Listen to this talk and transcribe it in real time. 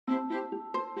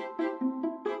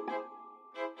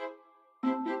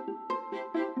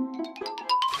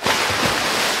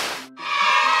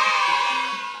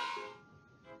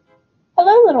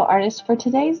little artist, for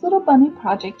today's little bunny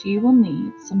project you will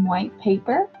need some white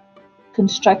paper,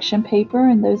 construction paper,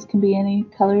 and those can be any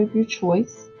color of your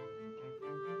choice,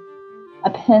 a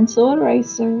pencil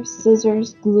eraser,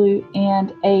 scissors, glue,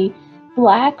 and a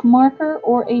black marker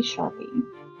or a Sharpie.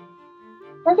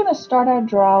 We're going to start our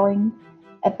drawing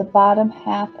at the bottom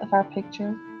half of our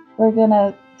picture. We're going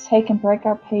to take and break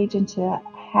our page into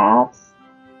halves.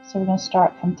 So we're going to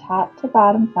start from top to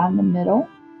bottom, find the middle,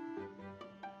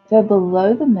 go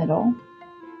below the middle,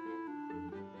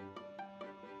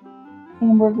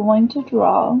 and we're going to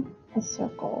draw a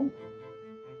circle.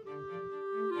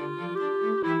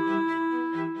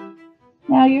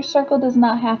 Now your circle does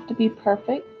not have to be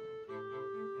perfect,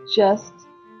 just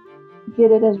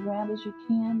get it as round as you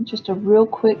can, just a real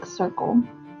quick circle.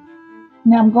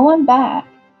 Now I'm going back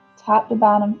top to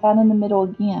bottom, finding the middle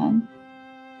again,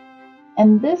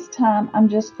 and this time I'm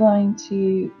just going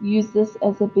to use this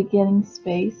as a beginning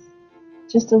space,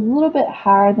 just a little bit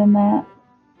higher than that.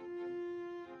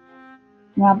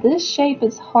 Now this shape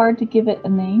is hard to give it a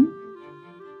name,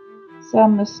 so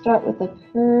I'm going to start with a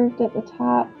curve at the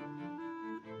top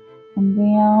and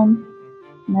down,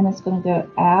 and then it's going to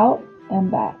go out and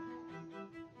back.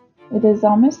 It is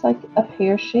almost like a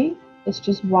pear shape, it's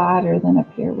just wider than a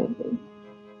pear would be.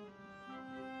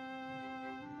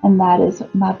 And that is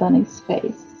my bunny's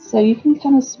face. So you can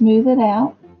kind of smooth it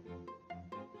out.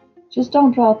 Just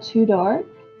don't draw too dark,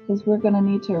 because we're going to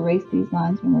need to erase these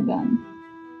lines when we're done.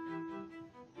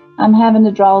 I'm having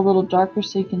to draw a little darker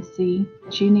so you can see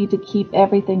that you need to keep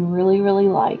everything really, really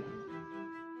light.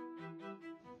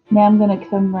 Now I'm going to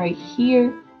come right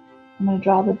here. I'm going to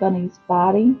draw the bunny's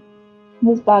body.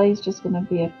 His body is just going to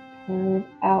be a curve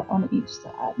out on each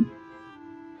side.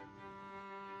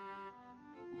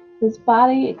 His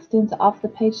body extends off the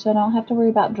page, so I don't have to worry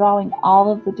about drawing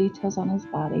all of the details on his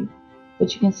body,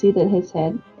 but you can see that his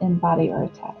head and body are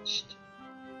attached.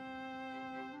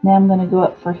 Now I'm going to go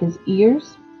up for his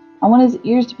ears. I want his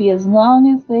ears to be as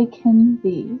long as they can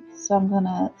be, so I'm going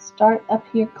to start up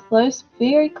here close,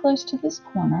 very close to this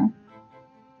corner,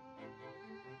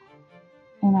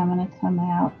 and I'm going to come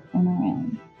out and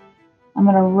around. I'm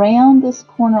going to round this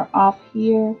corner off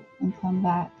here and come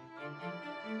back.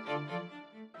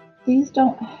 These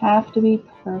don't have to be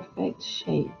perfect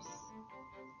shapes.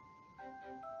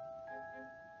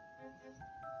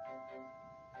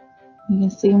 You can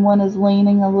see one is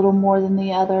leaning a little more than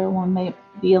the other, one may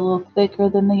be a little thicker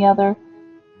than the other.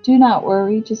 Do not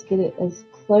worry, just get it as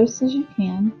close as you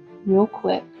can, real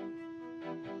quick.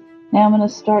 Now I'm going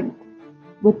to start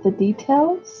with the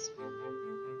details.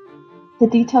 The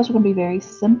details are going to be very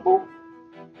simple.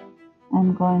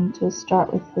 I'm going to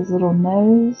start with his little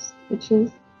nose, which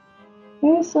is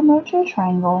very similar to a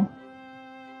triangle.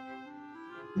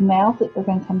 His mouth, we're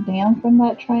going to come down from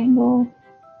that triangle,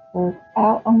 curve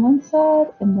out on one side,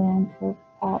 and then curve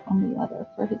out on the other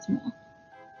for his mouth.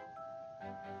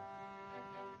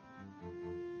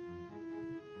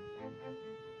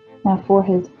 Now for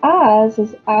his eyes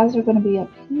are going to be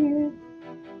up here.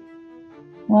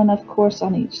 One, of course,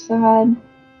 on each side,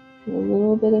 with a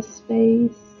little bit of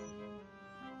space.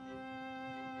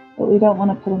 But we don't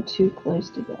want to put them too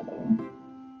close together.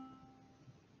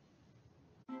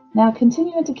 Now,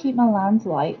 continuing to keep my lines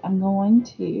light, I'm going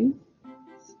to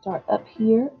start up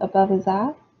here above his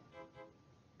eye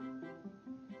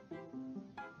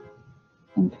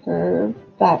and curve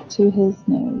back to his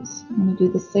nose. I'm going to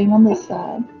do the same on this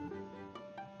side.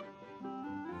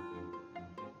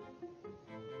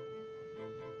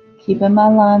 Keeping my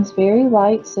lines very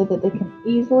light so that they can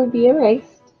easily be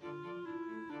erased.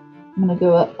 I'm going to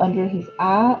go up under his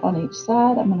eye on each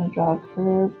side. I'm going to draw a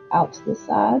curve out to the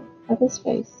side of his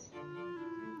face.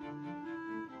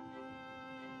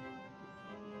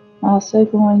 I'm also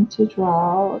going to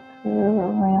draw a curve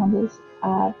around his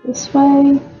eye this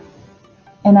way.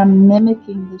 And I'm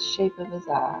mimicking the shape of his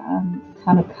eye. I'm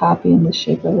kind of copying the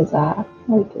shape of his eye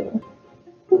right there.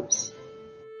 Oops.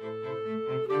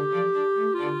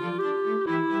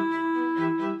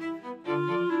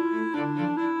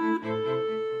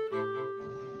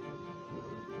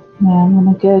 Now I'm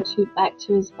going to go back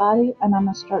to his body, and I'm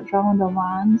going to start drawing the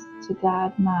lines to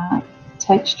guide my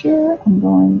texture. I'm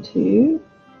going to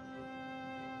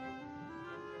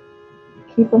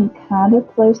keep them kind of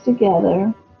close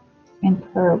together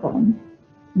and curve them.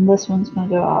 And this one's going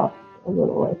to go off a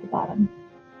little at the bottom.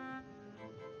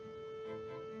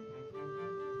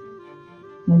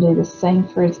 I'm going to do the same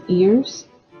for his ears.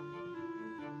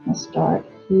 I'll start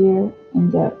here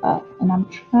and go up, and I'm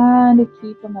trying to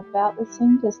keep them about the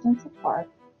same distance apart,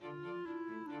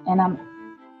 and I'm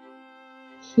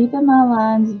keeping my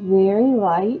lines very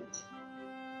light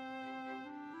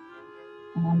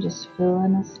And I'm just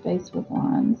filling the space with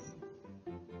lines,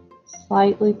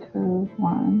 slightly curved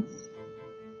lines.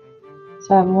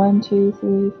 So I have 1, 2,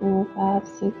 3, 4, 5,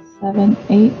 6, 7,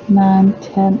 8, 9,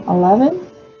 10, 11.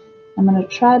 I'm going to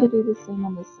try to do the same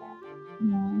on this side.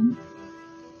 1,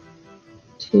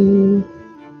 2,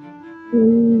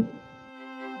 3.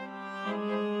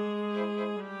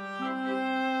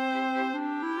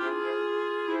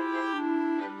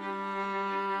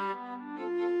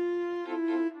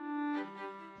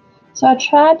 So I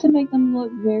tried to make them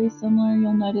look very similar.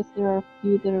 You'll notice there are a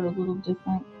few that are a little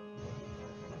different.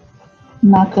 I'm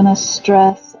not going to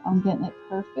stress on getting it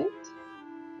perfect,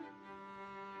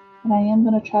 but I am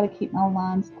going to try to keep my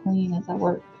lines clean as I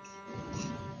work.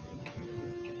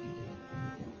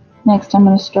 Next, I'm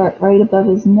going to start right above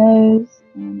his nose,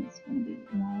 and it's going to be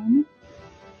 1.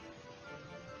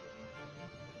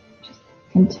 Just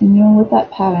continuing with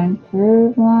that pattern,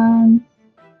 curved lines.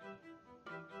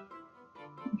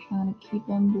 I'm trying to keep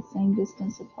them the same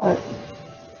distance apart.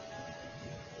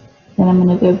 Then I'm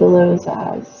going to go below his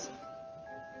eyes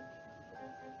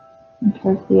and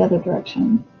curve the other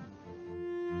direction.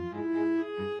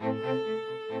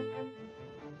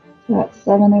 So that's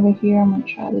 7 over here. I'm going to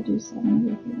try to do 7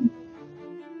 over here.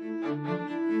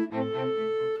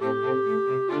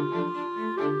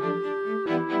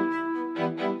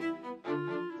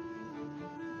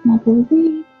 And I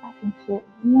believe I can fit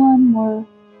one more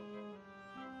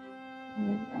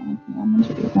around here. I'm going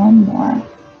to do one more.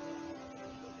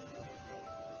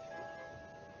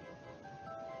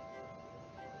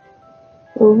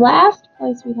 The last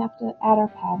place we have to add our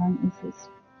pattern is his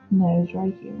nose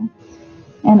right here.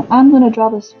 And I'm going to draw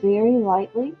this very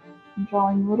lightly. I'm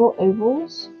drawing little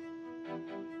ovals.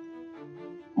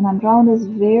 And I'm drawing this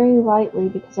very lightly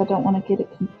because I don't want to get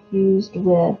it confused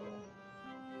with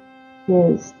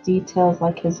his details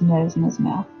like his nose and his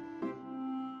mouth.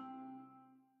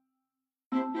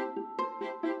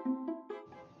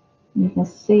 You can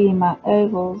see my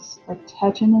ovals are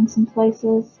touching in some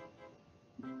places.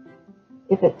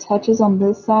 If it touches on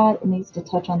this side, it needs to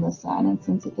touch on this side. And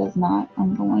since it does not,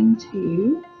 I'm going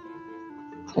to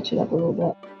touch it up a little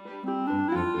bit.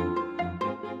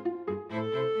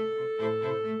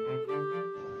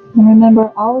 And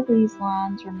remember, all of these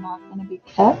lines are not going to be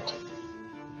kept.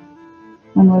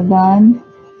 When we're done,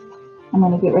 I'm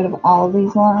going to get rid of all of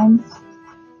these lines.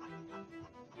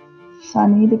 So I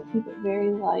need to keep it very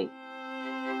light.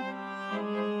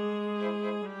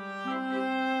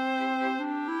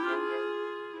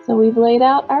 So we've laid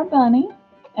out our bunny,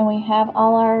 and we have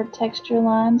all our texture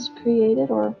lines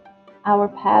created, or our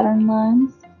pattern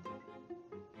lines.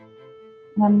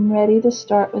 And I'm ready to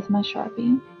start with my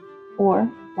Sharpie or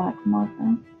black marker.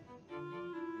 I'm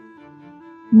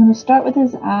going to start with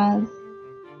his eyes.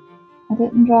 I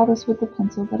didn't draw this with the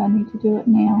pencil, but I need to do it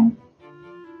now.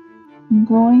 I'm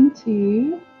going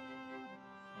to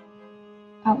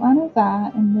outline his eye,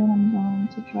 and then I'm going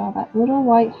to draw that little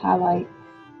white highlight.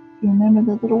 You remember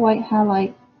the little white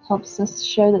highlight helps us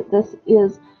show that this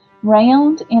is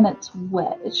round and it's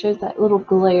wet. It shows that little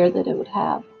glare that it would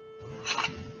have.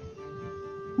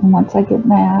 And once I get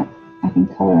that, I can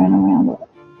color in around it.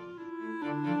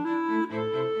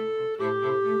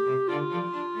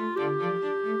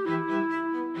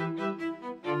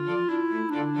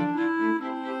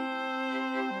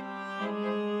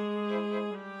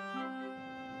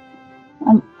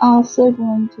 I'm also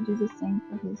going to do the same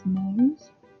for his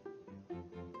nose.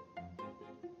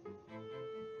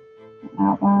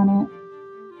 Outline it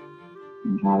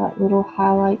and draw that little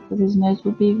highlight because his nose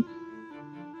would be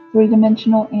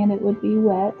three-dimensional and it would be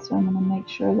wet, so I'm going to make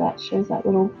sure that shows that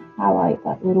little highlight,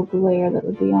 that little glare that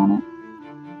would be on it.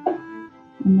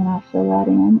 And then I'll fill that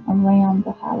in around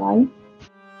the highlight.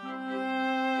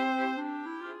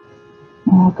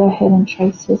 And I'll go ahead and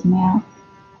trace his mouth.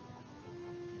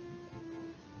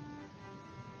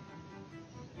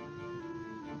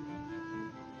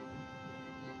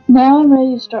 Now I'm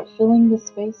ready to start filling the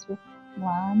space with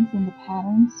lines and the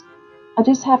patterns. I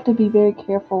just have to be very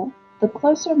careful. The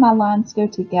closer my lines go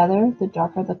together, the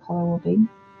darker the color will be.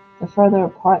 The further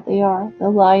apart they are, the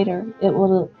lighter it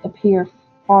will appear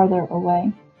farther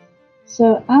away.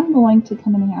 So I'm going to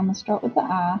come in here, I'm going to start with the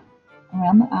eye,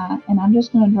 around the eye, and I'm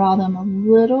just going to draw them a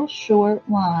little short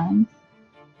lines.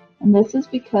 And this is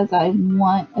because I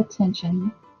want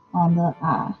attention on the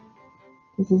eye.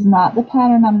 This is not the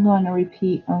pattern I'm going to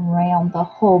repeat around the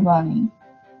whole bunny.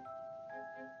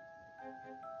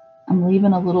 I'm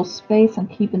leaving a little space. I'm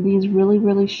keeping these really,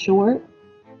 really short.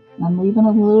 And I'm leaving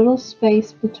a little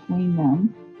space between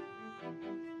them.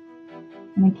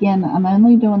 And again, I'm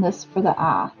only doing this for the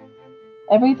eye.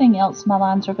 Everything else, my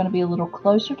lines are going to be a little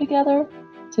closer together.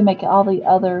 to make all the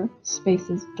other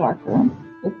spaces darker.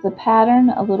 With the pattern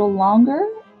a little longer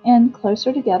and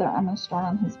closer together, I'm going to start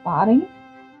on his body,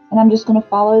 and I'm just going to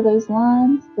follow those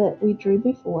lines that we drew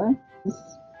before. His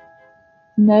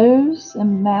nose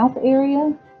and mouth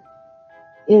area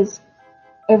is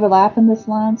overlapping this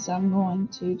line, so I'm going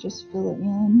to just fill it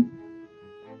in.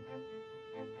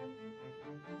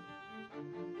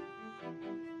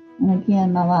 And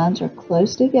again, my lines are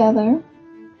close together.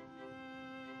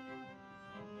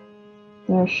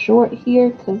 They're short here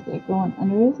because they're going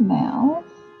under his mouth.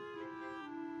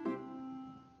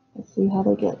 Let's see how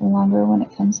they get longer when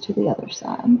it comes to the other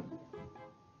side. And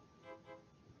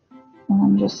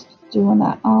I'm just doing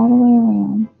that all the way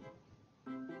around.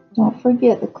 Don't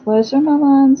forget, the closer my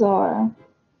lines are,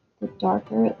 the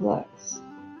darker it looks.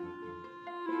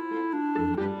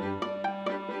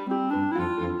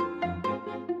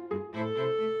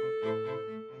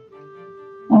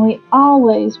 And we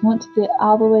always want to get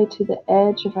all the way to the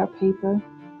edge of our paper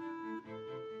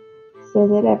so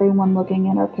that everyone looking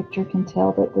at our picture can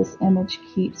tell that this image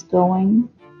keeps going.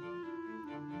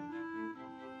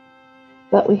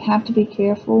 But we have to be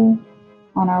careful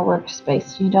on our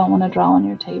workspace. You don't want to draw on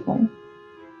your table.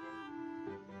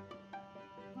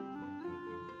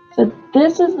 So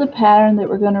this is the pattern that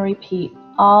we're going to repeat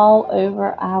all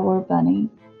over our bunny.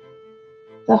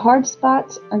 The hard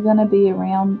spots are going to be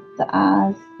around the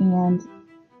eyes and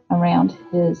around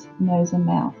his nose and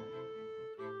mouth.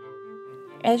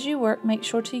 As you work, make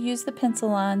sure to use the pencil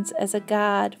lines as a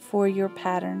guide for your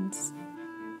patterns.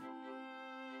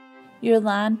 Your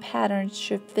line patterns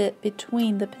should fit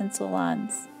between the pencil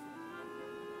lines.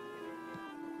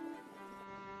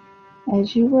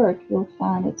 As you work, you'll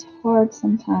find it's hard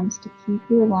sometimes to keep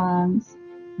your lines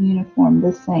uniform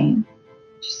the same.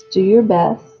 Just do your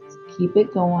best, keep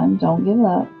it going, don't give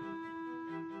up,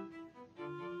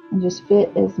 and just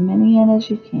fit as many in as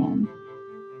you can.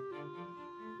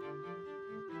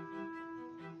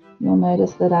 You'll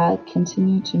notice that I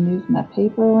continue to move my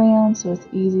paper around so it's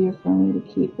easier for me to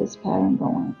keep this pattern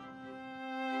going.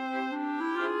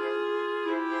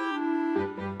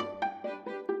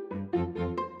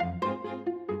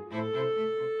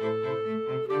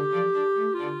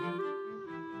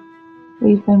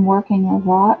 We've been working a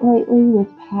lot lately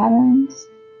with patterns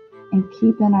and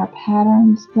keeping our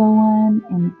patterns going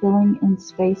and filling in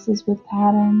spaces with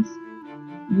patterns,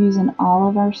 using all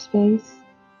of our space.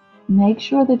 Make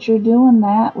sure that you're doing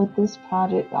that with this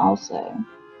project also.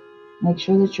 Make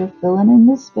sure that you're filling in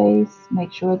the space.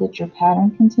 Make sure that your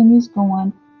pattern continues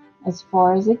going as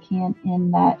far as it can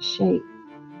in that shape.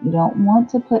 You don't want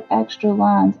to put extra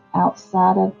lines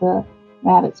outside of the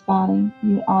rabbit's body.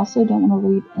 You also don't want to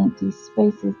leave empty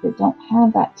spaces that don't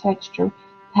have that texture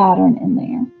pattern in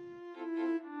there.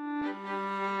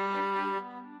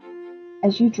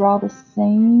 As you draw the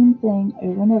same thing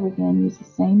over and over again, use the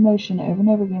same motion over and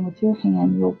over again with your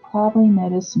hand, you'll probably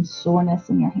notice some soreness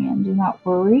in your hand. Do not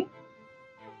worry,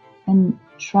 and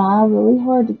try really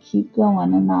hard to keep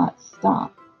going and not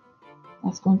stop.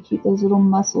 That's going to keep those little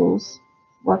muscles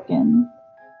working.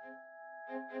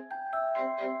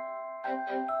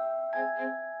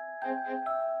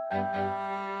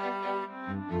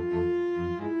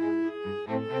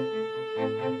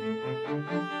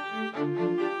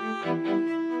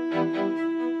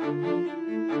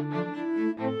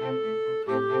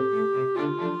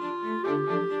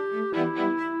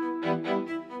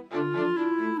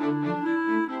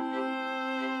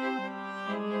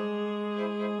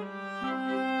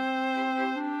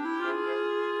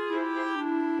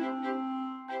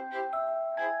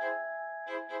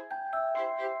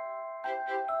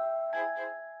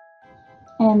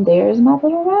 And there's my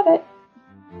little rabbit.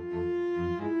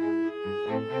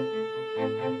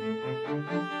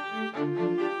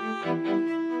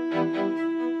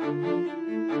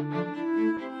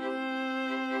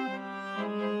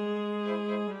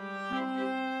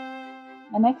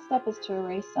 The next step is to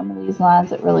erase some of these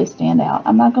lines that really stand out.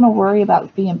 I'm not going to worry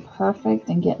about being perfect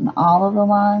and getting all of the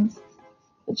lines,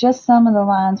 but just some of the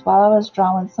lines. While I was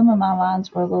drawing, some of my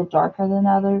lines were a little darker than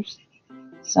others,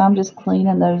 so I'm just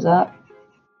cleaning those up.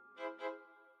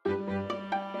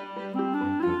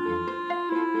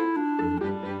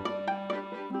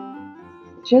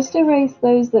 Just erase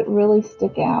those that really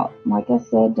stick out. Like I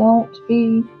said, don't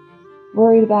be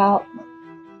worried about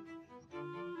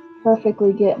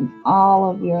perfectly getting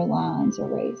all of your lines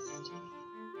erased.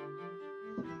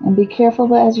 And be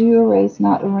careful as you erase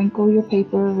not to wrinkle your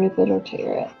paper, rip it, or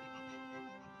tear it.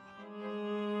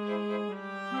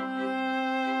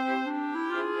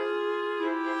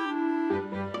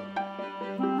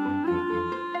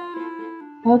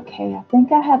 Okay, I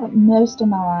think I have most of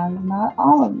my lines, not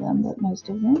all of them, but most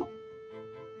of them.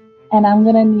 And I'm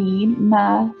going to need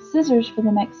my scissors for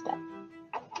the next step.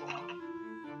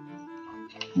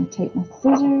 I'm going to take my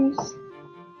scissors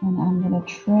and I'm going to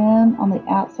trim on the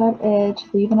outside edge,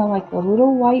 leaving like a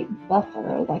little white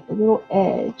buffer, like a little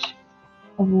edge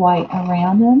of white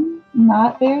around them.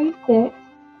 Not very thick,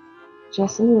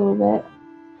 just a little bit.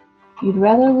 You'd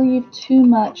rather leave too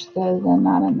much though than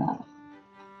not enough.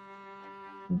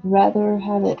 You'd rather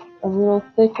have it a little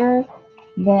thicker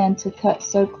than to cut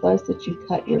so close that you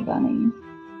cut your bunny.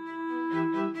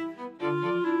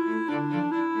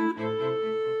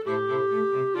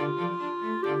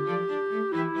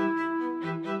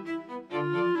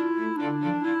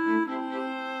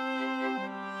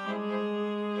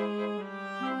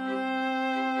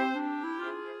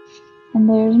 And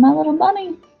there's my little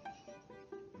bunny.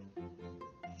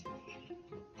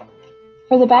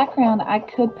 For the background, I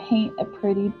could paint a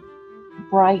pretty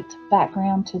bright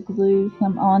background to glue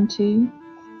him onto,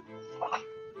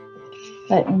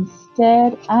 but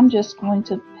instead I'm just going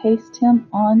to paste him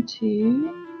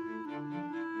onto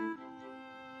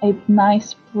a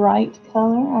nice bright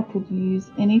color. I could use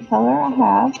any color I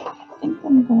have. I think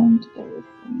I'm going to go with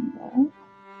green though.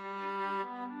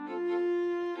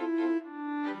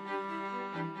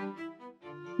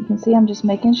 You can see I'm just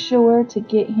making sure to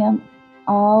get him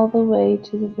all the way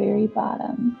to the very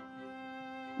bottom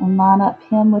and line up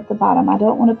him with the bottom. I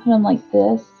don't want to put him like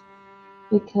this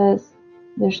because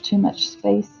there's too much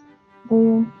space there.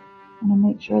 I'm going to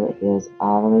make sure that he goes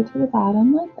all the way to the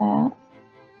bottom like that,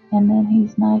 and then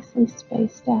he's nicely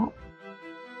spaced out.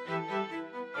 I'm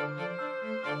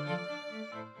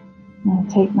going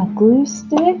to take my glue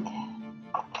stick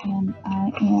and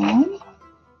I am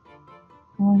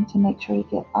going to make sure to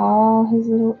get all his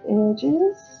little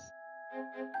edges.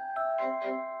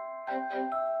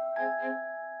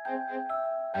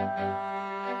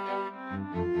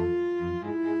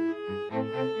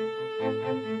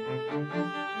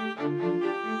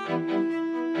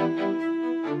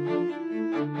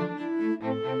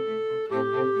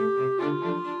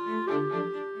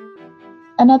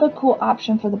 Another cool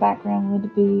option for the background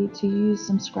would be to use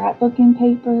some scrapbooking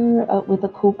paper with a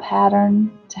cool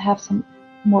pattern to have some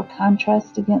more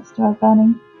contrast against our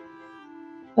bunny.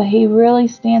 But he really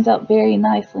stands out very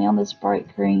nicely on this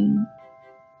bright green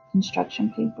construction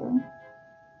paper.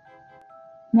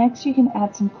 Next, you can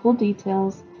add some cool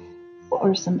details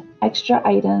or some extra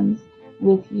items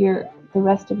with the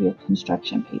rest of your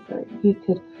construction paper. You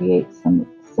could create some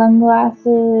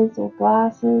sunglasses or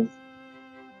glasses,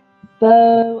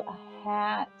 bow, a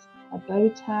hat, a bow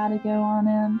tie to go on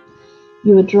him.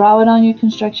 You would draw it on your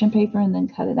construction paper and then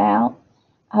cut it out.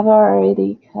 I've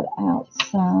already cut out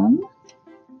some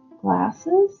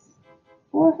glasses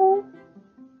for her.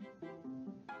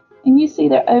 And you see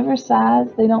they're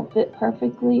oversized, they don't fit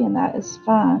perfectly, and that is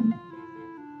fine.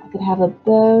 I could have a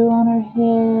bow on her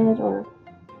head, or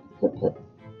I could put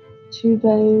 2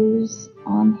 bows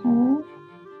on her,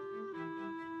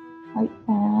 like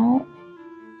that.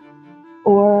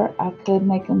 Or I could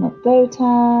make him a bow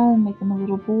tie and make him a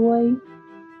little boy.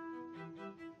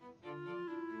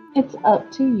 It's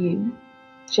up to you.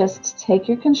 Just take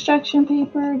your construction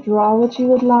paper, draw what you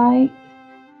would like,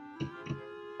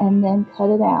 and then cut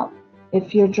it out.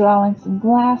 If you're drawing some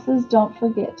glasses, don't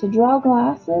forget to draw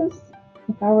glasses.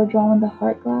 If I were drawing the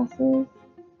heart glasses,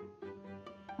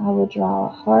 I would draw a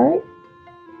heart,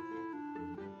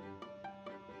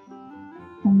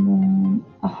 and then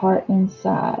a heart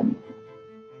inside.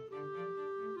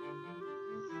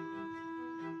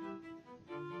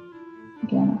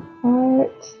 Again, a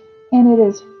heart, and it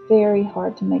is very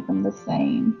hard to make them the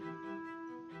same.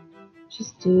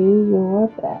 Just do your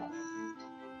best.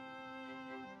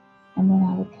 And then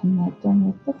I would connect them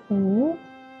with the curve.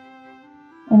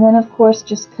 And then of course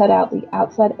just cut out the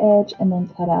outside edge and then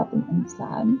cut out the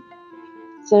inside.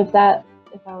 So if I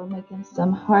were making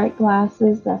some heart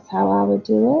glasses, that's how I would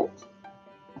do it.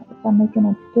 If I'm making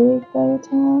a big bow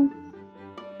tie,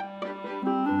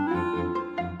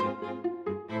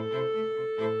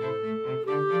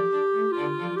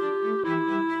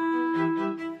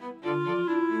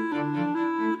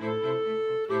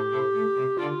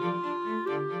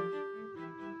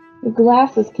 the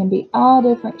glasses can be all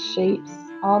different shapes,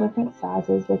 all different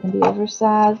sizes. They can be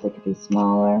oversized, they can be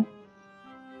smaller.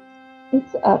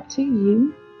 It's up to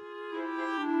you.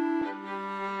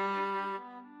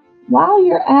 While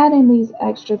you're adding these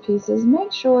extra pieces,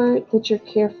 make sure that you're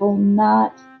careful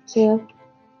not to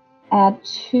add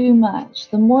too much.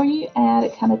 The more you add,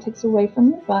 it kind of takes away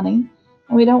from your bunny,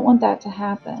 and we don't want that to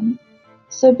happen.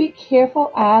 So be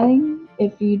careful adding.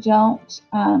 If you don't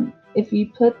if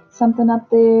you put something up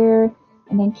there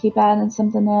and then keep adding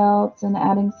something else and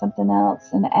adding something else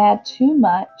and add too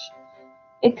much,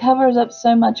 it covers up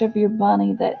so much of your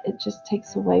bunny that it just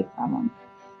takes away from them.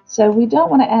 So we don't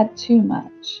want to add too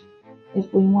much.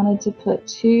 If we wanted to put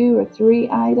 2 or 3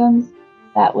 items,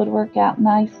 that would work out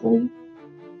nicely.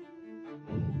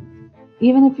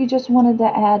 Even if you just wanted to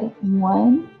add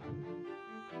 1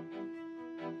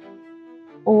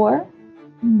 or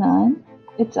none,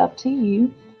 it's up to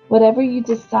you. Whatever you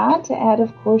decide to add,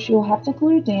 of course, you'll have to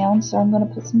glue down. So I'm going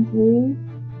to put some glue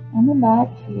on the back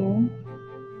here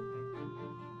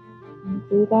and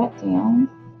glue that down.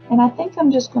 And I think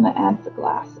I'm just going to add the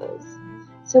glasses.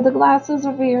 So the glasses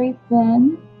are very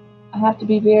thin. I have to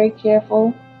be very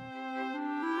careful.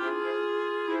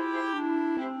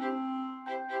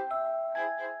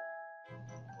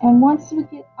 And once we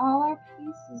get all our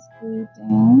pieces glued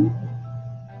down,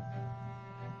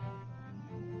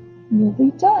 you'll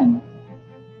be done.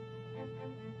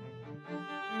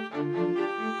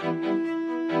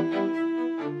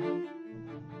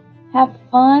 Have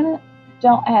fun.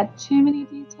 Don't add too many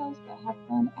details, but have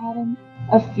fun adding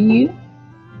a few.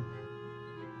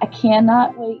 I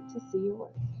cannot wait to see your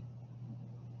work.